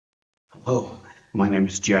Hello, my name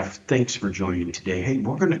is Jeff. Thanks for joining today. Hey,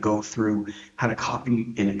 we're going to go through how to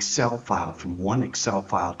copy an Excel file from one Excel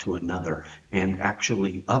file to another and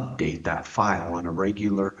actually update that file on a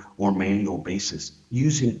regular or manual basis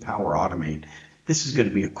using Power Automate. This is going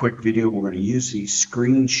to be a quick video. We're going to use these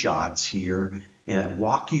screenshots here and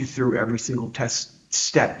walk you through every single test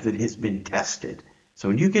step that has been tested. So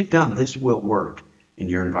when you get done, this will work in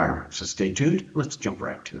your environment. So stay tuned. Let's jump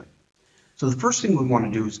right to it. So the first thing we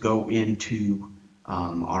want to do is go into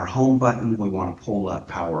our home button. We want to pull up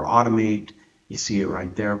Power Automate. You see it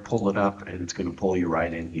right there. Pull it up and it's going to pull you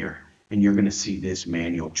right in here. And you're going to see this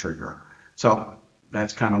manual trigger. So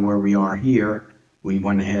that's kind of where we are here. We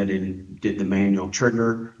went ahead and did the manual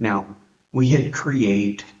trigger. Now we hit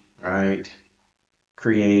create, right?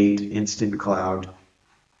 Create instant cloud.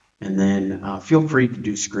 And then feel free to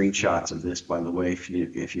do screenshots of this, by the way,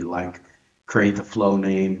 if you like. Create the flow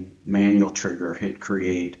name, manual trigger, hit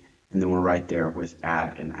create, and then we're right there with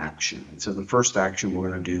add an action. And so the first action we're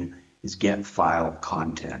going to do is get file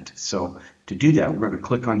content. So to do that, we're going to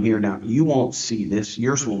click on here. Now you won't see this.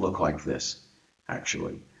 Yours will look like this,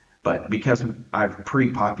 actually. But because I've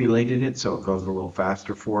pre-populated it, so it goes a little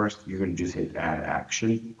faster for us, you're going to just hit add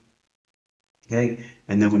action. Okay,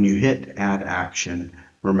 and then when you hit add action,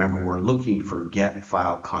 remember we're looking for get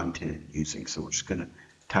file content using. So we're just going to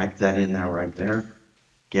type that in there right there.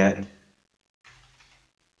 Get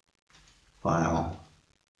file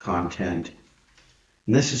content.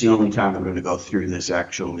 And this is the only time I'm going to go through this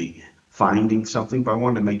actually finding something, but I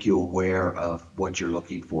want to make you aware of what you're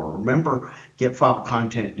looking for. Remember, get file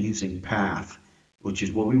content using path, which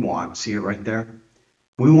is what we want. See it right there?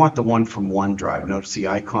 We want the one from OneDrive. Notice the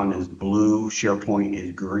icon is blue, SharePoint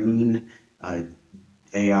is green,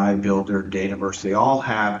 AI Builder, Dataverse, they all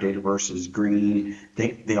have, Dataverse is green,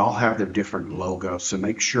 they all have their different logos. So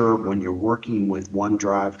make sure when you're working with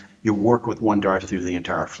OneDrive, you work with OneDrive through the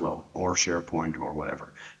entire flow, or SharePoint or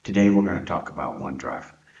whatever. Today we're going to talk about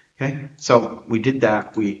OneDrive. Okay, so we did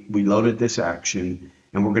that, we loaded this action,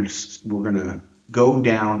 and we're going to go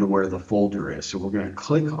down to where the folder is. So we're going to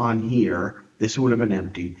click on here. This would have been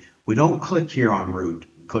empty. We don't click here on root,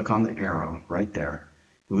 click on the arrow right there.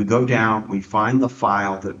 We go down, we find the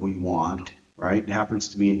file that we want, right? It happens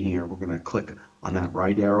to be in here. We're going to click on that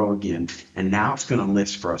right arrow again, and now it's going to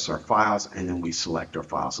list for us our files, and then we select our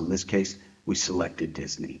files. In this case, we selected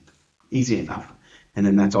Disney. Easy enough. And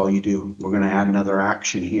then that's all you do. We're going to add another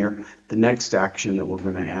action here. The next action that we're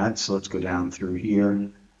going to add, so let's go down through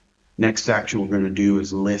here. Next action we're going to do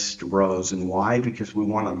is list rows. And why? Because we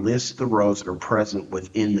want to list the rows that are present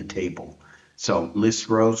within the table. So list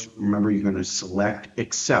rows, remember you're going to select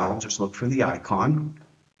Excel, just look for the icon,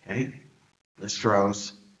 okay, list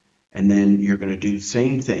rows, and then you're going to do the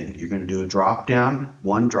same thing. You're going to do a drop down,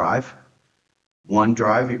 OneDrive,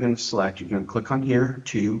 you're going to select, you're going to click on here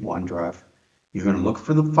to OneDrive, you're going to look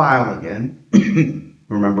for the file again,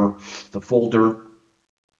 remember the folder,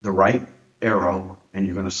 the right arrow, and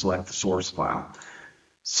you're going to select the source file.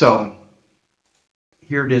 So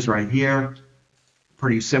here it is right here.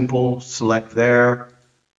 Pretty simple, select there,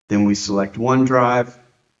 then we select OneDrive,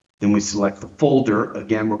 then we select the folder.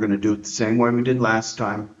 Again, we're going to do it the same way we did last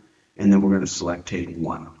time, and then we're going to select table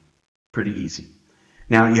 1. Pretty easy.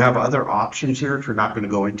 Now you have other options here if you're not going to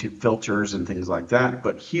go into filters and things like that,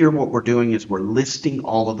 but here what we're doing is we're listing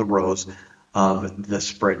all of the rows of the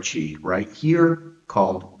spreadsheet right here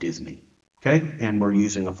called Disney, okay? And we're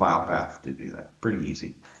using a file path to do that. Pretty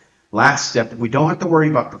easy. Last step, we don't have to worry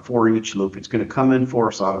about the for each loop. It's going to come in for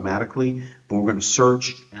us automatically, but we're going to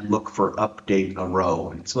search and look for update a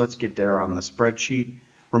row. And so let's get there on the spreadsheet.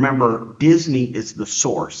 Remember, Disney is the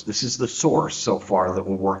source. This is the source so far that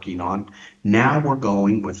we're working on. Now we're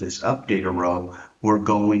going with this update a row. We're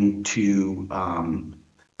going to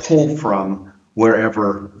pull from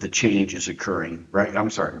wherever the change is occurring, right? I'm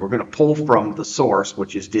sorry, we're going to pull from the source,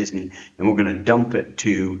 which is Disney, and we're going to dump it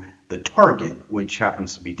to the target, which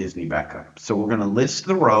happens to be Disney backup. So we're going to list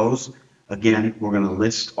the rows. Again, we're going to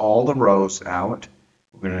list all the rows out.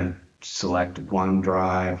 We're going to select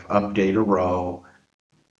OneDrive, update a row,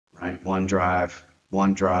 right? OneDrive,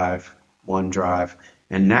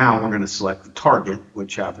 and now we're going to select the target,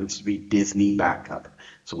 which happens to be Disney backup.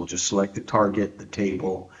 So we'll just select the target, the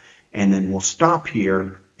table, and then we'll stop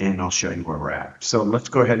here and I'll show you where we're at. So let's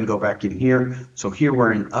go ahead and go back in here. So here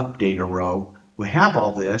we're in update a row. We have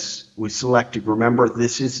all this. We selected, remember,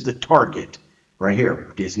 this is the target right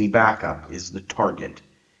here. Disney backup is the target.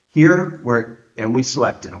 Here, and we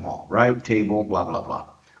selected them all, right? Table, blah, blah, blah.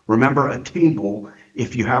 Remember, a table,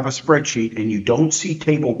 if you have a spreadsheet and you don't see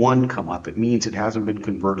table 1 come up, it means it hasn't been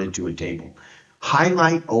converted to a table.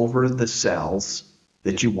 Highlight over the cells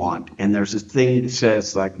that you want. And there's this thing that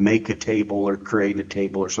says like make a table or create a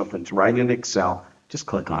table or something. It's right in Excel. Just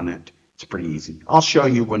click on it. It's pretty easy. I'll show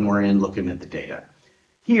you when we're in looking at the data.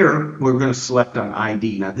 Here, we're going to select an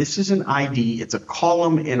ID. Now, this is an ID. It's a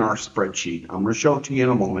column in our spreadsheet. I'm going to show it to you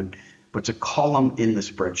in a moment, but it's a column in the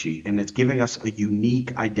spreadsheet, and it's giving us a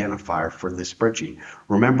unique identifier for this spreadsheet.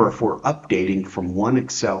 Remember, if we're updating from one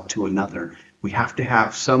Excel to another, we have to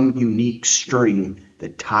have some unique string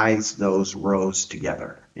that ties those rows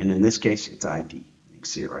together. And in this case, it's ID. You can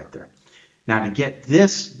see it right there. Now, to get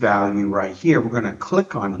this value right here, we're going to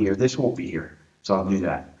click on here. This won't be here, so I'll do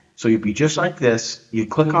that. So you'd be just like this. You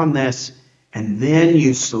click on this, and then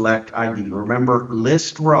you select ID. Remember,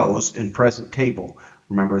 list rows in present table.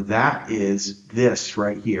 Remember, that is this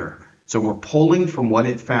right here. So we're pulling from what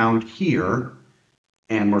it found here,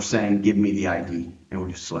 and we're saying, give me the ID. And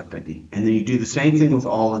we just select ID. And then you do the same thing with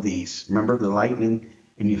all of these. Remember the lightning,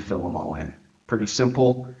 and you fill them all in. Pretty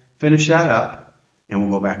simple. Finish that up, and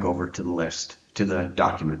we'll go back over to the list, to the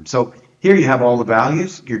document. So here you have all the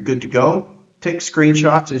values. You're good to go. Take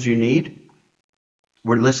screenshots as you need.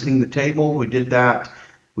 We're listing the table. We did that.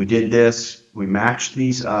 We did this. We matched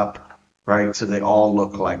these up, right? So they all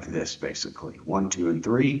look like this, basically. 1, 2, and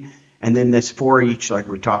 3. And then this for each, like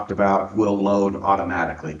we talked about, will load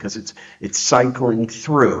automatically because it's cycling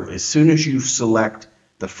through. As soon as you select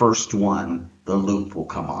the first one, the loop will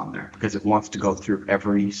come on there because it wants to go through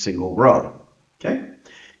every single row. Okay?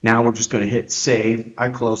 Now we're just going to hit save. I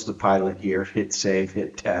close the pilot here. Hit save.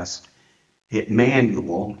 Hit test. Hit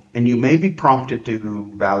manual, and you may be prompted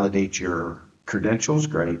to validate your credentials.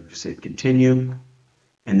 Great. Just hit continue,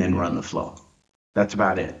 and then run the flow. That's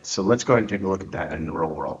about it. So let's go ahead and take a look at that in the real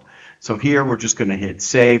world. So here we're just going to hit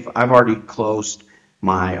save. I've already closed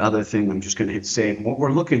my other thing. I'm just going to hit save. What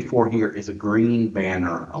we're looking for here is a green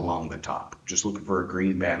banner along the top. Just looking for a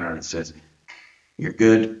green banner that says, you're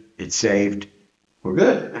good, it's saved. We're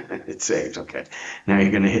good. It's saved. Okay. Now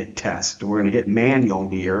you're going to hit test. We're going to hit manual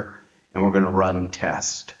here. And we're going to run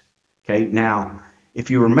test. Okay, now, if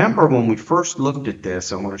you remember when we first looked at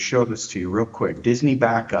this, I want to show this to you real quick. Disney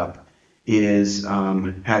Backup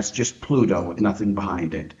has just Pluto with nothing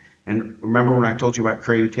behind it. And remember when I told you about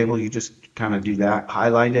creating a table, you just kind of do that,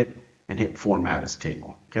 highlight it, and hit format as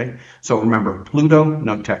table. Okay, so remember, Pluto,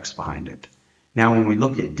 no text behind it. Now, when we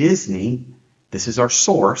look at Disney, this is our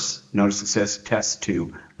source. Notice it says test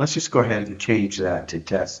 2. Let's just go ahead and change that to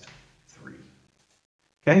test 3.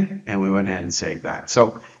 Okay, and we went ahead and saved that.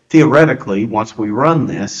 So theoretically, once we run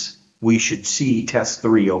this, we should see test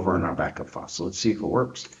 3 over in our backup file. So let's see if it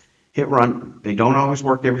works. Hit run. They don't always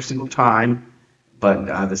work every single time,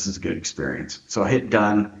 but this is a good experience. So hit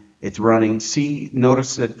done. It's running.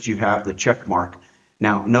 Notice that you have the check mark.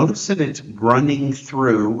 Now, notice that it's running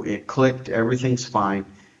through. It clicked. Everything's fine.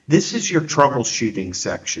 This is your troubleshooting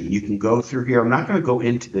section. You can go through here. I'm not going to go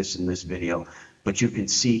into this in this video, but you can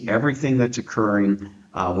see everything that's occurring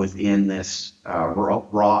within this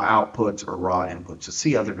raw outputs or raw inputs. So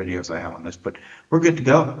see other videos I have on this, but we're good to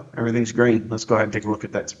go. Everything's green. Let's go ahead and take a look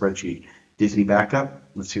at that spreadsheet. Disney Backup.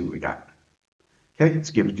 Let's see what we got. Okay,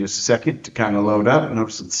 let's give it just a second to kind of load up.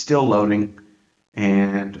 Notice it's still loading.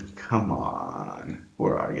 And come on,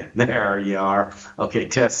 where are you? There you are. Okay,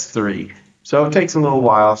 test 3. So it takes a little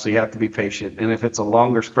while, so you have to be patient. And if it's a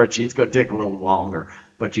longer spreadsheet, it's going to take a little longer.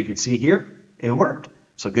 But you can see here, it worked.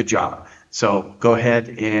 So good job. So go ahead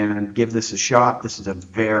and give this a shot. This is a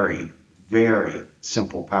very, very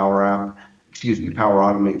simple Power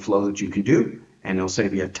Automate flow that you can do. And it'll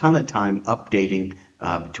save you a ton of time updating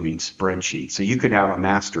between spreadsheets. So you could have a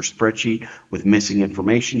master spreadsheet with missing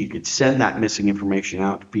information. You could send that missing information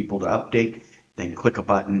out to people to update, then click a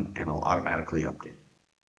button and it'll automatically update.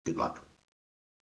 Good luck.